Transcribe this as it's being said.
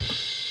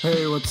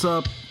Hey, what's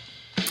up?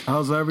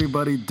 How's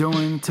everybody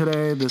doing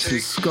today? This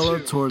is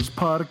Skeletor's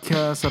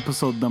podcast,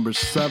 episode number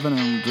 7,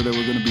 and today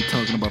we're going to be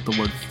talking about the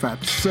word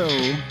FATSO,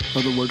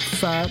 or the word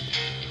fat,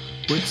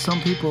 which some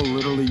people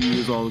literally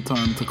use all the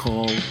time to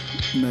call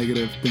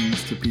negative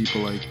things to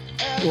people, like,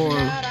 or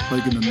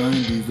like in the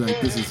 90s, like,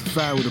 this is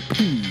fat with a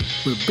P,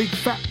 with a big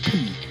fat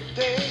P.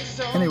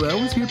 Anyway, I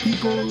always hear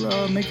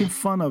people making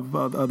fun of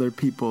other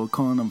people,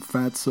 calling them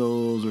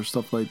fatsos or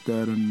stuff like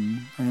that,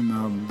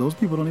 and those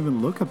people don't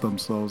even look at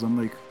themselves. I'm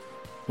like,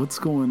 what's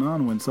going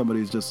on when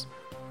somebody's just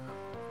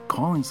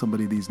calling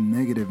somebody these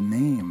negative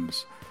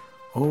names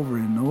over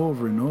and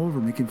over and over,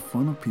 making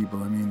fun of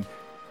people? I mean,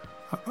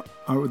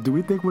 do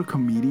we think we're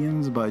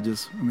comedians by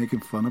just making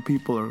fun of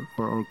people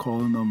or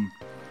calling them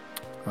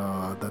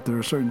that they're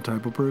a certain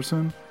type of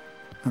person?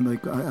 And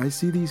like I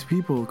see these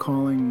people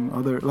calling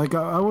other, like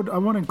I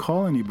wouldn't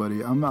call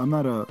anybody. I'm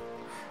not a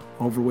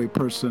overweight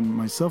person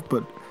myself,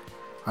 but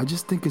I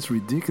just think it's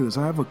ridiculous.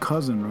 I have a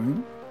cousin,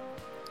 right?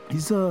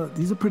 He's a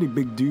pretty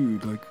big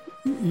dude. Like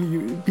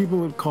people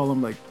would call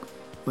him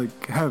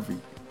like heavy.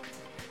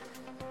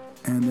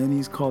 And then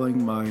he's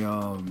calling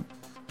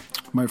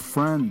my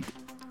friend,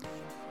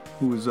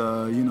 who's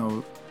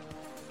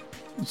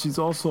she's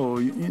also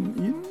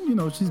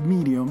she's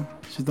medium.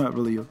 She's not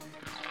really.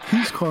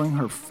 He's calling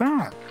her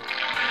fat,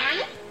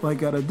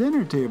 like at a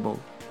dinner table,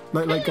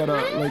 like at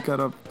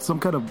a some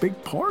kind of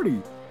big party,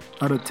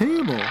 at a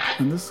table,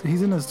 and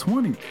he's in his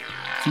 20s.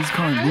 So he's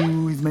calling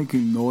woo, he's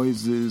making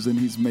noises, and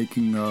he's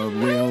making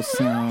whale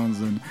sounds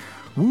and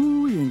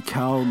woo and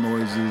cow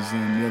noises,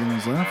 and the other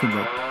one's laughing.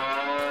 But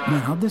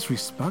man, how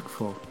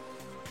disrespectful!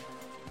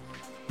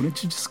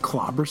 Wouldn't you just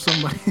clobber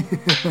somebody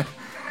if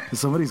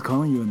somebody's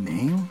calling you a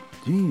name?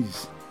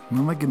 Jeez, and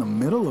I'm like in the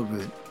middle of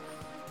it.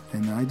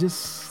 And I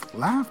just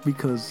laugh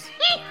because,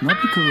 not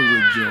because of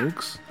the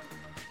jokes,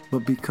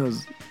 but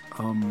because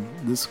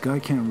this guy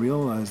can't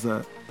realize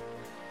that,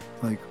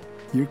 like,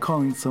 you're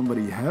calling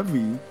somebody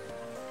heavy,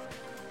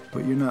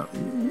 but you're not,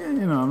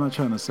 I'm not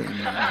trying to say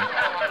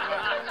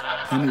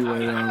that.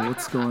 Anyway,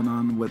 what's going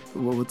on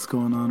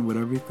with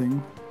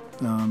everything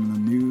in the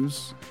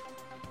news?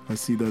 I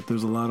see that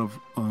there's a lot of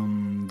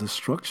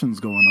destructions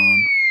going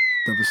on,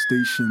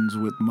 devastations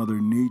with Mother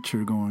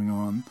Nature going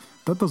on.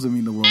 That doesn't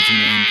mean the world's going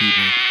to end,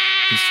 people.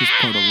 It's just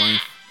part of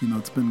life.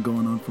 It's been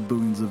going on for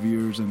billions of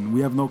years, and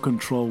we have no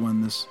control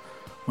when this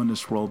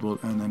world will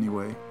end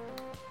anyway.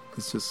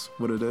 It's just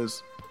what it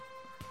is.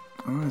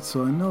 All right,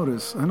 so I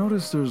noticed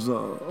there's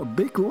a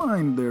big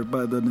line there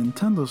by the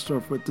Nintendo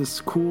store with this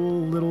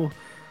cool little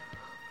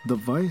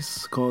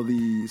device called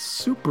the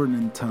Super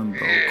Nintendo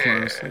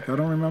Classic. I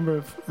don't remember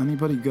if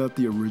anybody got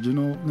the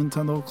original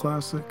Nintendo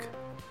Classic.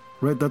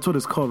 Right, that's what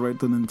it's called, right?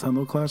 The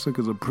Nintendo Classic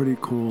is a pretty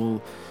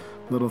cool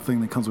little thing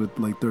that comes with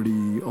like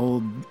 30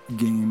 old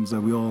games that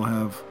we all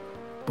have,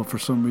 but for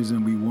some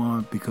reason we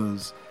want,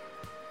 because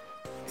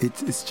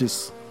it's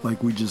just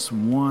like we just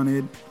want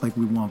it, like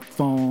we want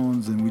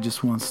phones and we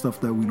just want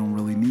stuff that we don't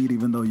really need,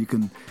 even though you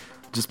can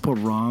just put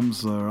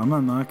ROMs, or I'm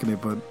not knocking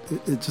it, but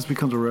it just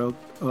becomes a real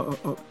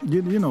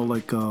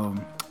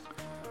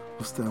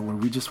what's that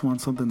word? We just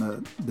want something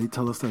that they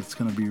tell us that it's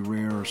going to be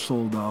rare or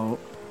sold out,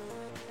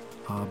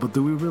 but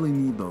do we really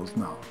need those?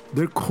 No,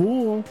 they're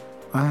cool.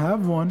 I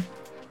have one.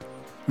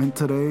 And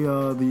today,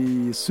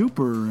 the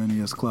Super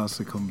NES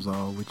Classic comes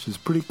out, which is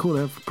pretty cool.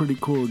 They have pretty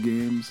cool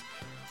games.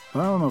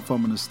 But I don't know if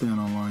I'm going to stand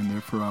online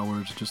there for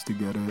hours just to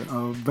get it.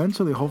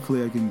 Eventually,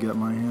 hopefully, I can get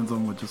my hands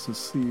on one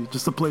just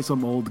to play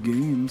some old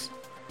games,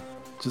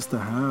 just to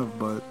have.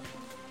 But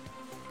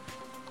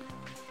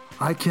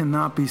I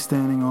cannot be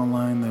standing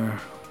online there.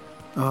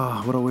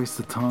 What a waste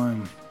of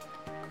time.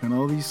 And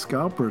all these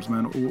scalpers,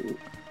 man.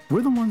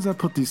 We're the ones that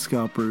put these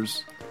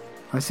scalpers.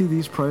 I see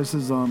these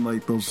prices on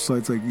like those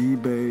sites like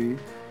eBay.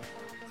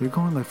 They're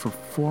going like for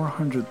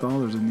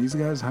 $400, and these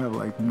guys have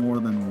like more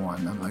than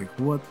one. I'm like,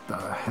 what the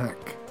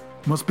heck?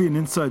 Must be an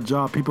inside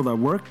job, people that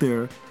work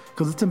there,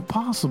 because it's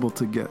impossible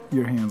to get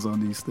your hands on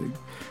these things.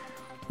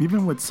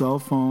 Even with cell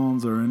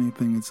phones or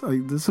anything, it's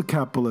like, this is a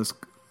capitalist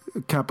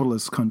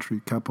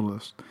country,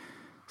 capitalist.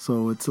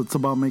 So it's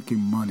about making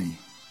money.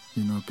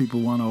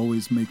 People want to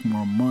always make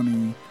more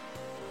money.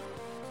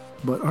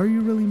 But are you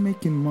really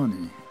making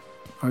money?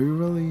 Are you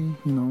really,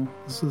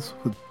 this is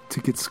with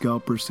ticket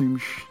scalper, same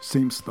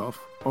stuff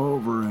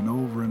over and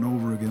over and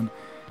over again.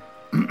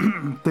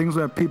 Things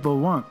that people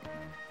want.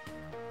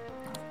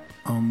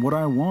 What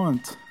I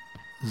want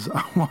is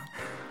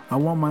I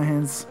want my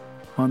hands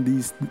on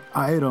these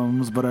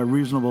items, but at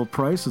reasonable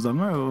prices. I'm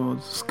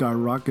not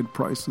skyrocket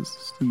prices.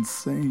 It's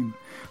insane.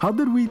 How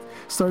did we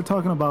start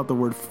talking about the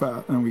word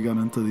fat and we got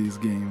into these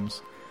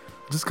games?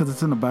 Just because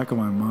it's in the back of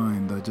my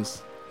mind. I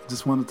just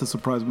wanted to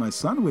surprise my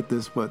son with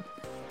this, but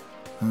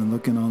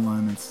looking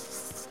online,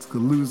 it's a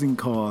losing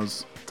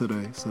cause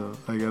today. So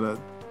I gotta,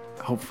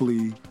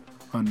 hopefully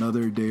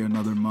another day,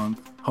 another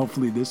month.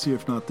 Hopefully this year,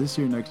 if not this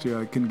year, next year,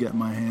 I can get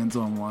my hands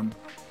on one.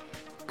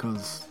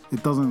 Because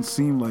it doesn't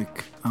seem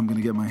like I'm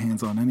gonna get my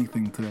hands on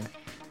anything today.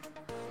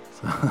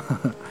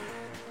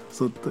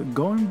 So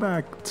going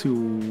back to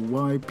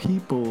why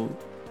people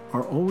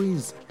are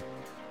always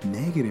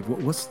negative.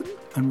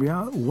 In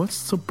reality,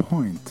 what's the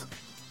point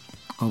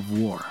of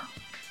war?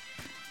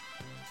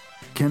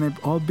 Can it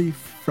all be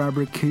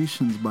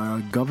fabrications by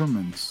our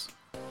governments?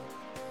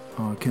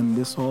 Can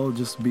this all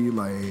just be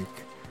like...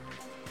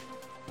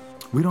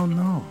 We don't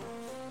know.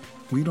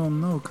 We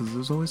don't know, because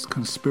there's always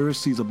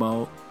conspiracies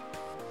about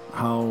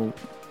how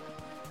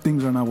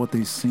things are not what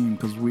they seem,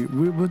 because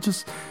we'll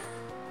just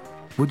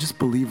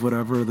believe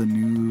whatever the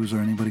news or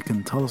anybody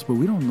can tell us, but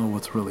we don't know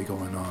what's really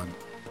going on.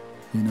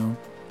 You know,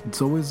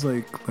 it's always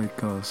like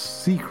a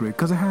secret,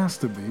 because it has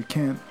to be. You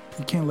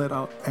can't let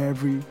out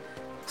every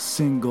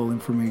single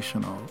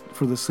information out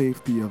for the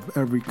safety of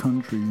every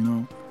country. You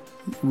know,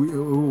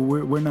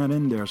 we're not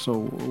in there, so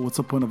what's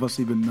the point of us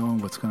even knowing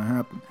what's going to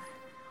happen?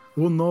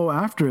 We'll know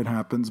after it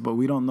happens, but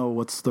we don't know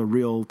what's the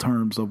real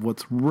terms of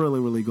what's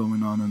really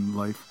going on in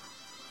life.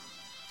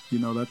 You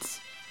know,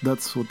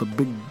 that's what the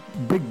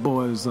big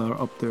boys are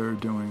up there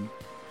doing.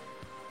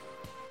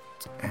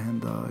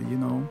 And you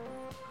know,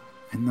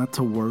 and not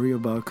to worry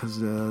about,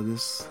 because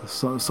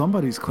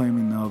somebody's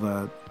claiming now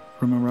that,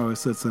 remember how I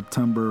said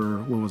September,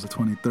 what was it,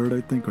 23rd,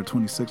 I think, or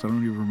 26th, I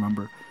don't even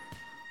remember.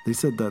 They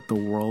said that the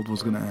world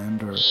was going to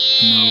end, or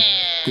no,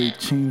 they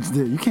changed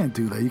it. You can't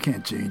do that. You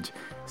can't change.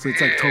 So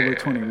it's October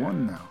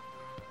 21 now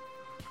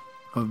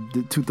of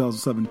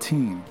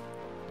 2017.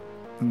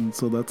 And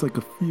so that's like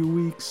a few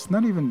weeks,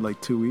 not even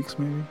like 2 weeks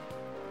maybe.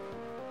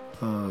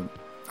 I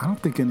don't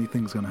think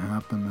anything's going to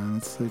happen, man.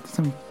 It's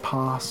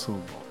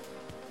impossible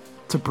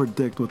to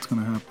predict what's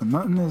going to happen.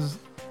 Nothing is,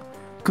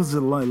 because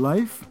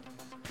life,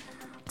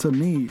 to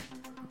me,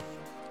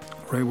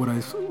 right,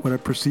 what I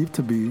perceive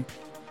to be,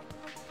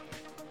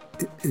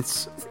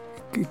 it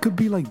could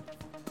be like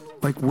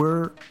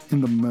we're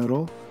in the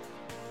middle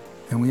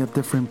and we have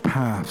different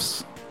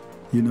paths,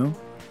 you know?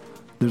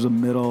 There's a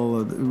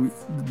middle,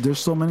 there's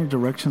so many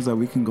directions that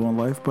we can go in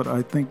life, but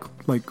I think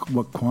like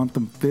what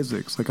quantum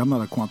physics, like I'm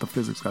not a quantum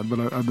physics guy, but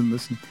I've been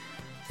listening.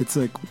 It's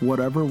like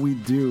whatever we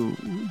do,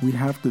 we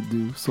have to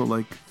do. So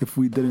like if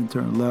we didn't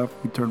turn left,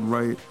 we turn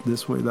right,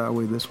 this way, that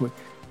way, this way.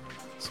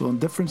 So in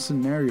different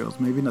scenarios,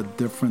 maybe in a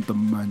different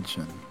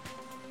dimension,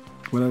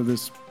 whatever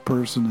this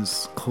person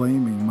is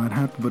claiming might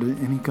happen, but it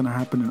ain't gonna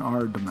happen in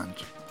our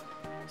dimension.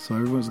 So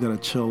everyone's gotta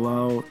chill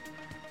out.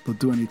 Don't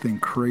do anything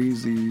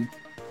crazy.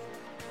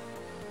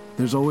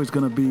 There's always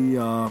gonna be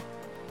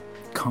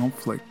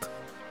conflict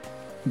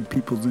in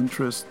people's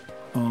interest.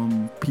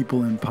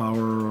 People in power,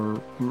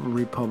 or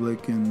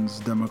Republicans,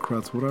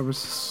 Democrats, whatever,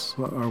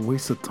 are a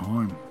waste of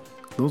time.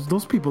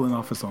 Those people in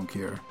office don't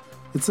care.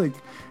 It's like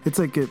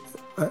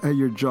at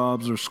your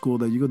jobs or school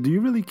that you go, do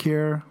you really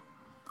care,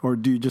 or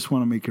do you just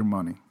want to make your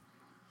money?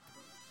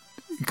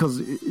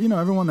 Because, you know,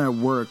 everyone that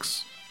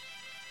works,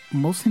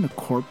 mostly in the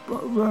corporate,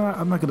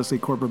 I'm not going to say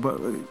corporate, but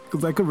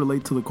because I could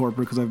relate to the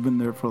corporate, because I've been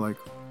there for like,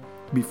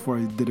 before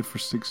I did it for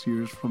 6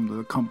 years from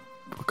the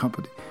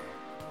company.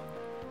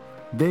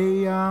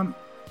 They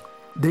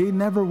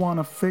never want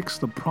to fix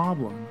the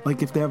problem.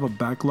 Like if they have a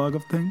backlog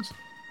of things,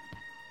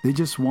 they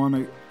just want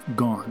it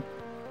gone.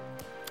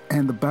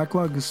 And the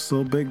backlog is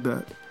so big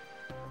that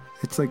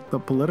it's like the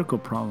political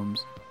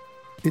problems.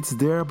 It's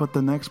there, but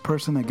the next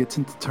person that gets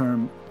into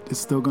term is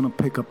still going to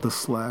pick up the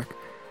slack.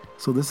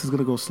 So this is going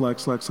to go slack.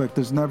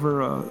 There's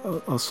never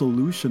a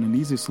solution, an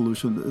easy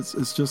solution.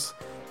 It's just,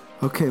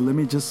 okay, let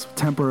me just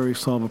temporarily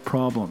solve a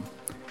problem.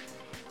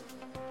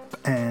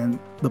 And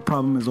the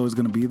problem is always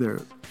going to be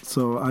there.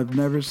 So I've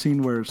never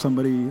seen where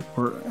somebody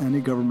or any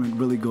government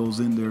really goes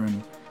in there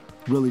and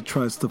really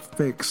tries to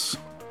fix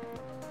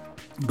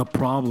the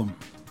problem.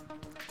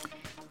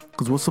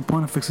 Because what's the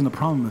point of fixing the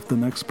problem if the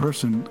next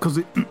person... Because,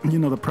 you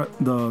know,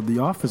 the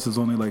office is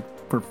only like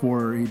for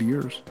 4 or 8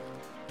 years.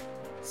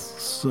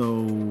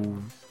 So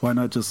why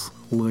not just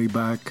lay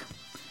back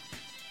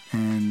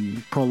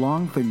and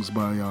prolong things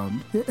by...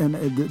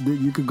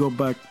 you could go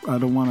back... I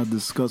don't want to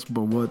discuss,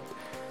 but what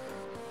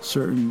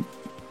certain,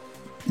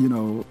 you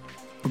know,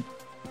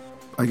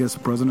 I guess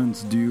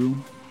presidents do.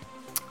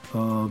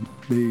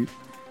 They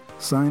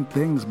sign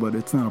things, but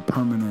it's not a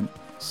permanent,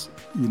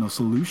 you know,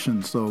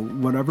 solution. So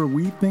whatever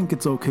we think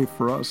it's okay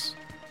for us,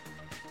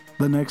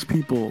 the next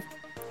people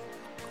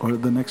or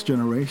the next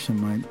generation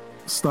might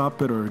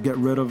stop it or get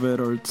rid of it,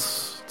 or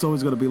it's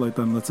always going to be like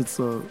that unless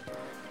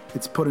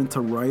it's put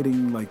into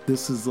writing, like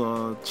this is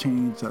a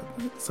change that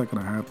it's not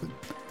going to happen.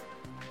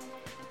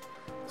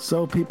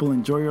 So people,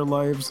 enjoy your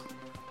lives.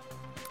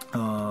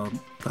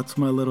 That's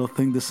my little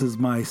thing. This is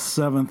my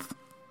 7th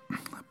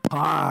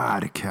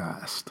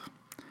podcast.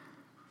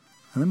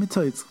 And let me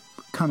tell you, it's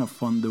kind of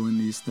fun doing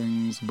these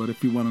things, but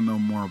if you want to know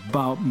more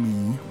about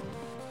me,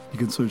 you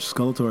can search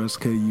Skeletor,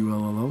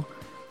 Skulllo.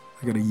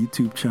 I got a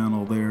YouTube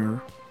channel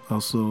there,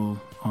 also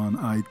on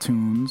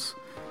iTunes,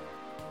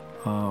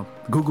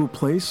 Google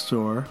Play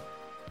Store,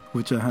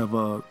 which I have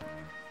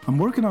I'm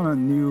working on a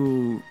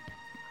new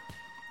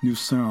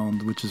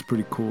sound, which is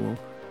pretty cool.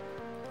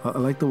 I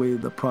like the way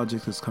the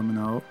project is coming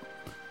out.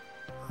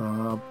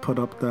 I'll put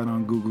up that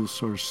on Google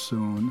Source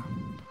soon.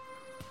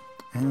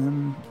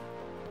 And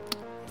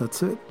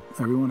that's it.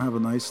 Everyone have a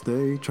nice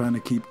day. Trying to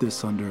keep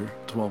this under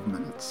 12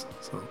 minutes.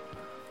 So,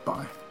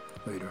 bye.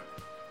 Later.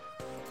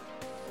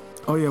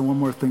 Oh yeah, one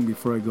more thing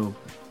before I go.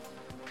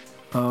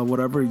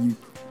 Whatever you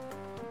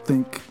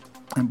think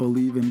and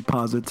believe in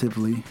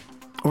positively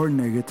or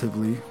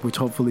negatively, which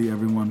hopefully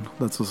everyone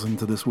that's listening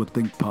to this would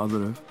think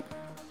positive.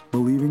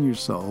 Believe in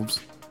yourselves.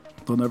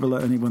 Don't ever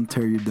let anyone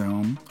tear you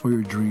down or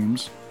your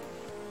dreams.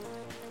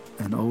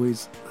 And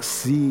always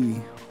see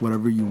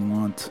whatever you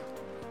want.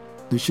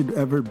 There should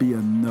ever be a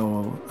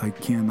no, I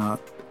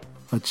cannot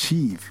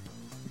achieve.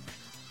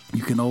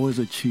 You can always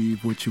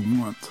achieve what you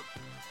want.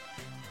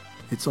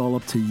 It's all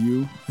up to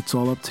you. It's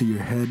all up to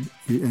your head,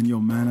 and you'll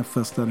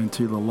manifest that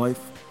into the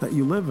life that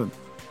you live in.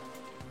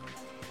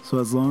 So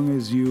as long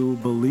as you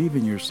believe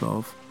in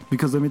yourself,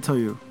 because let me tell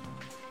you,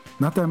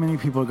 not that many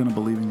people are going to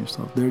believe in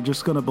yourself. They're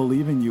just going to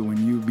believe in you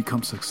when you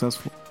become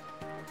successful.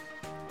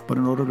 But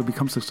in order to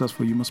become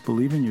successful, you must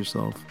believe in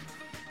yourself,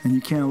 and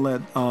you can't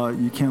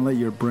let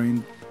your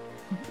brain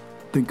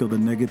think of it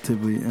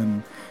negatively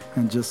and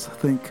just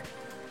think.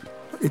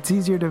 It's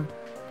easier to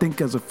think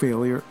as a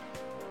failure.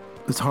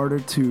 It's harder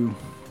to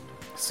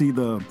see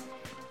to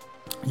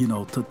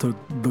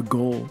the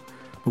goal.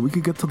 But we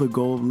could get to the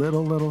goal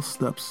little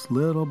steps,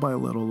 little by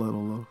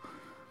little.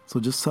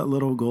 So just set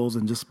little goals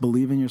and just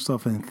believe in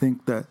yourself and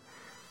think that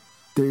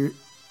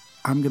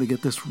I'm going to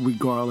get this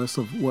regardless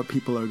of what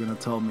people are going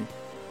to tell me,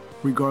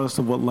 regardless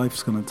of what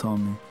life's going to tell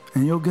me.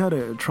 And you'll get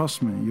it.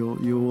 Trust me.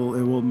 It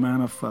will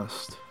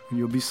manifest. And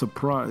you'll be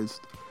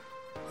surprised.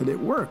 And it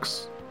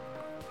works.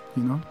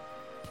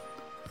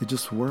 It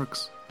just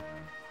works.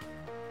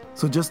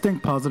 So just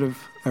think positive,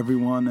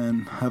 everyone,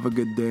 and have a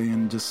good day,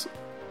 and just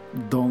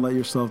don't let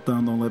yourself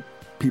down. Don't let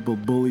people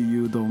bully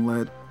you. Don't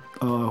let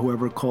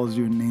whoever calls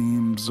you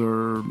names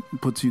or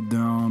puts you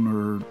down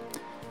or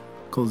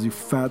calls you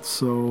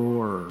fatso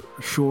or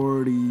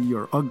shorty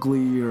or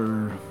ugly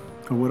or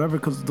whatever,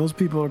 because those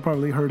people are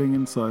probably hurting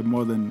inside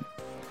more than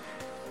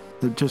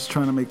they're just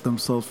trying to make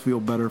themselves feel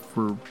better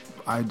for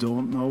I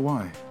don't know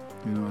why.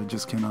 I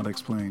just cannot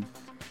explain.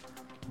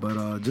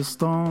 But just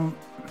don't,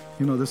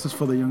 this is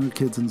for the younger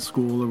kids in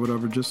school or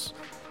whatever. Just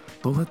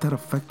don't let that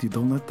affect you.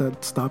 Don't let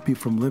that stop you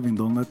from living.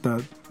 Don't let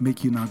that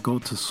make you not go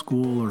to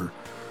school or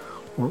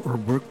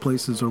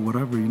workplaces or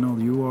whatever.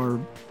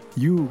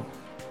 You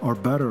are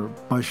better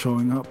by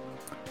showing up.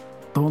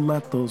 Don't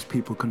let those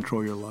people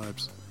control your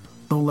lives.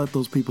 Don't let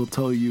those people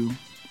tell you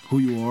who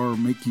you are or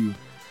make you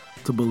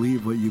to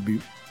believe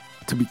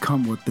to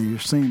become what they're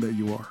saying that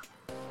you are.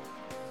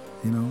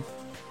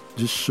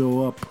 Just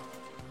show up.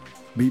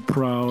 Be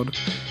proud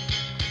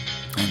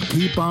and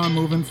keep on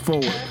moving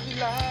forward.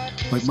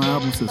 Like my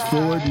album says,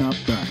 forward, not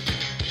back.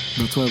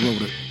 That's why I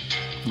wrote it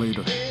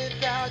later.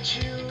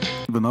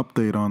 An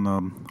update on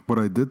what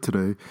I did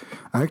today.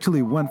 I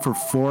actually went for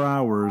 4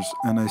 hours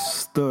and I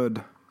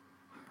stood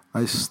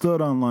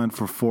online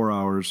for 4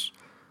 hours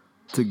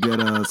to get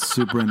a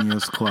Super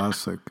NES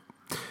Classic.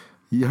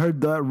 You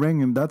heard that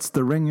ringing? That's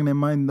the ringing in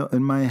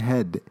my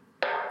head.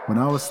 When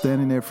I was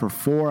standing there for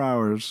 4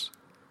 hours,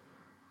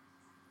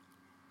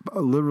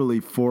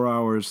 literally 4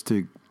 hours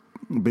to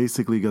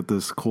basically get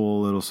this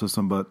cool little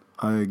system, but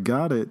I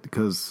got it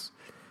because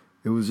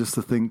it was just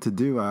a thing to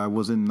do. I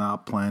wasn't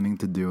not planning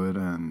to do it,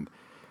 and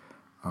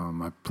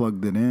I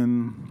plugged it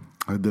in.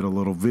 I did a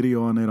little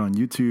video on it on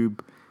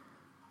YouTube,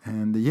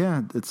 and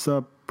yeah, it's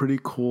a pretty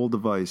cool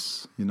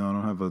device. I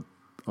don't have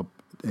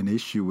an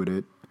issue with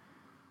it,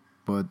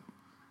 but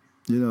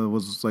it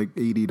was like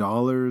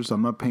 $80.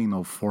 I'm not paying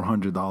no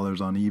 $400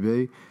 on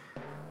eBay.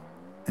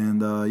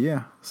 And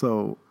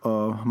so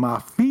my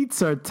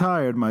feet are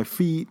tired,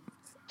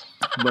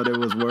 but it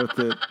was worth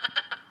it.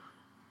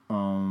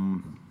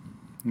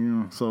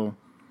 So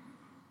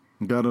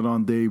got it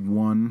on day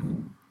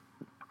one.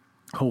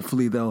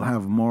 Hopefully they'll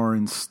have more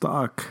in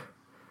stock.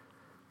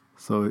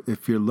 So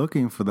if you're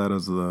looking for that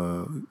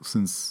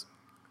since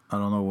I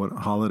don't know what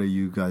holiday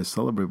you guys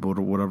celebrate, but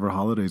whatever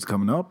holiday is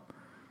coming up,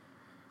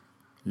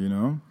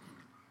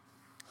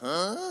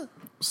 Huh?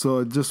 So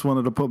I just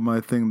wanted to put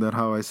my thing that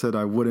how I said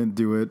I wouldn't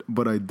do it,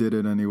 but I did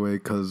it anyway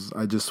because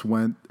I just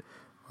went.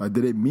 I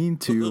didn't mean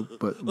to,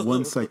 but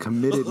once I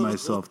committed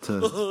myself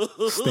to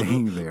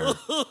staying there,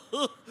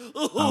 I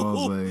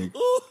was like,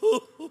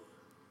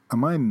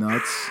 am I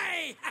nuts?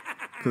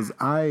 Because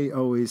I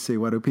always say,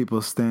 why do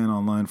people stand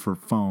online for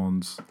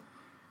phones?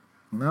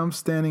 Now I'm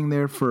standing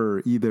there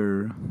for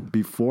either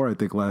before, I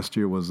think last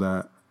year was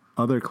that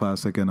other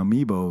classic and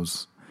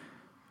Amiibos.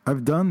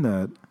 I've done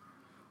that.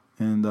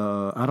 And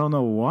I don't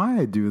know why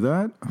I do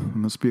that. I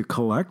must be a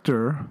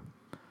collector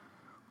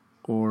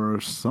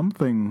or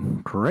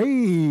something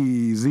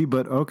crazy.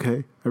 But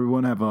okay,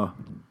 everyone have a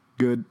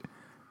good,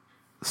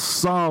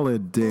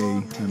 solid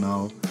day. And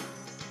I'll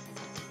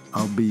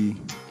be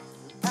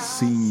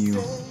seeing you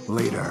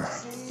later.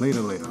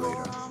 Later.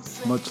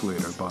 Much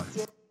later. Bye.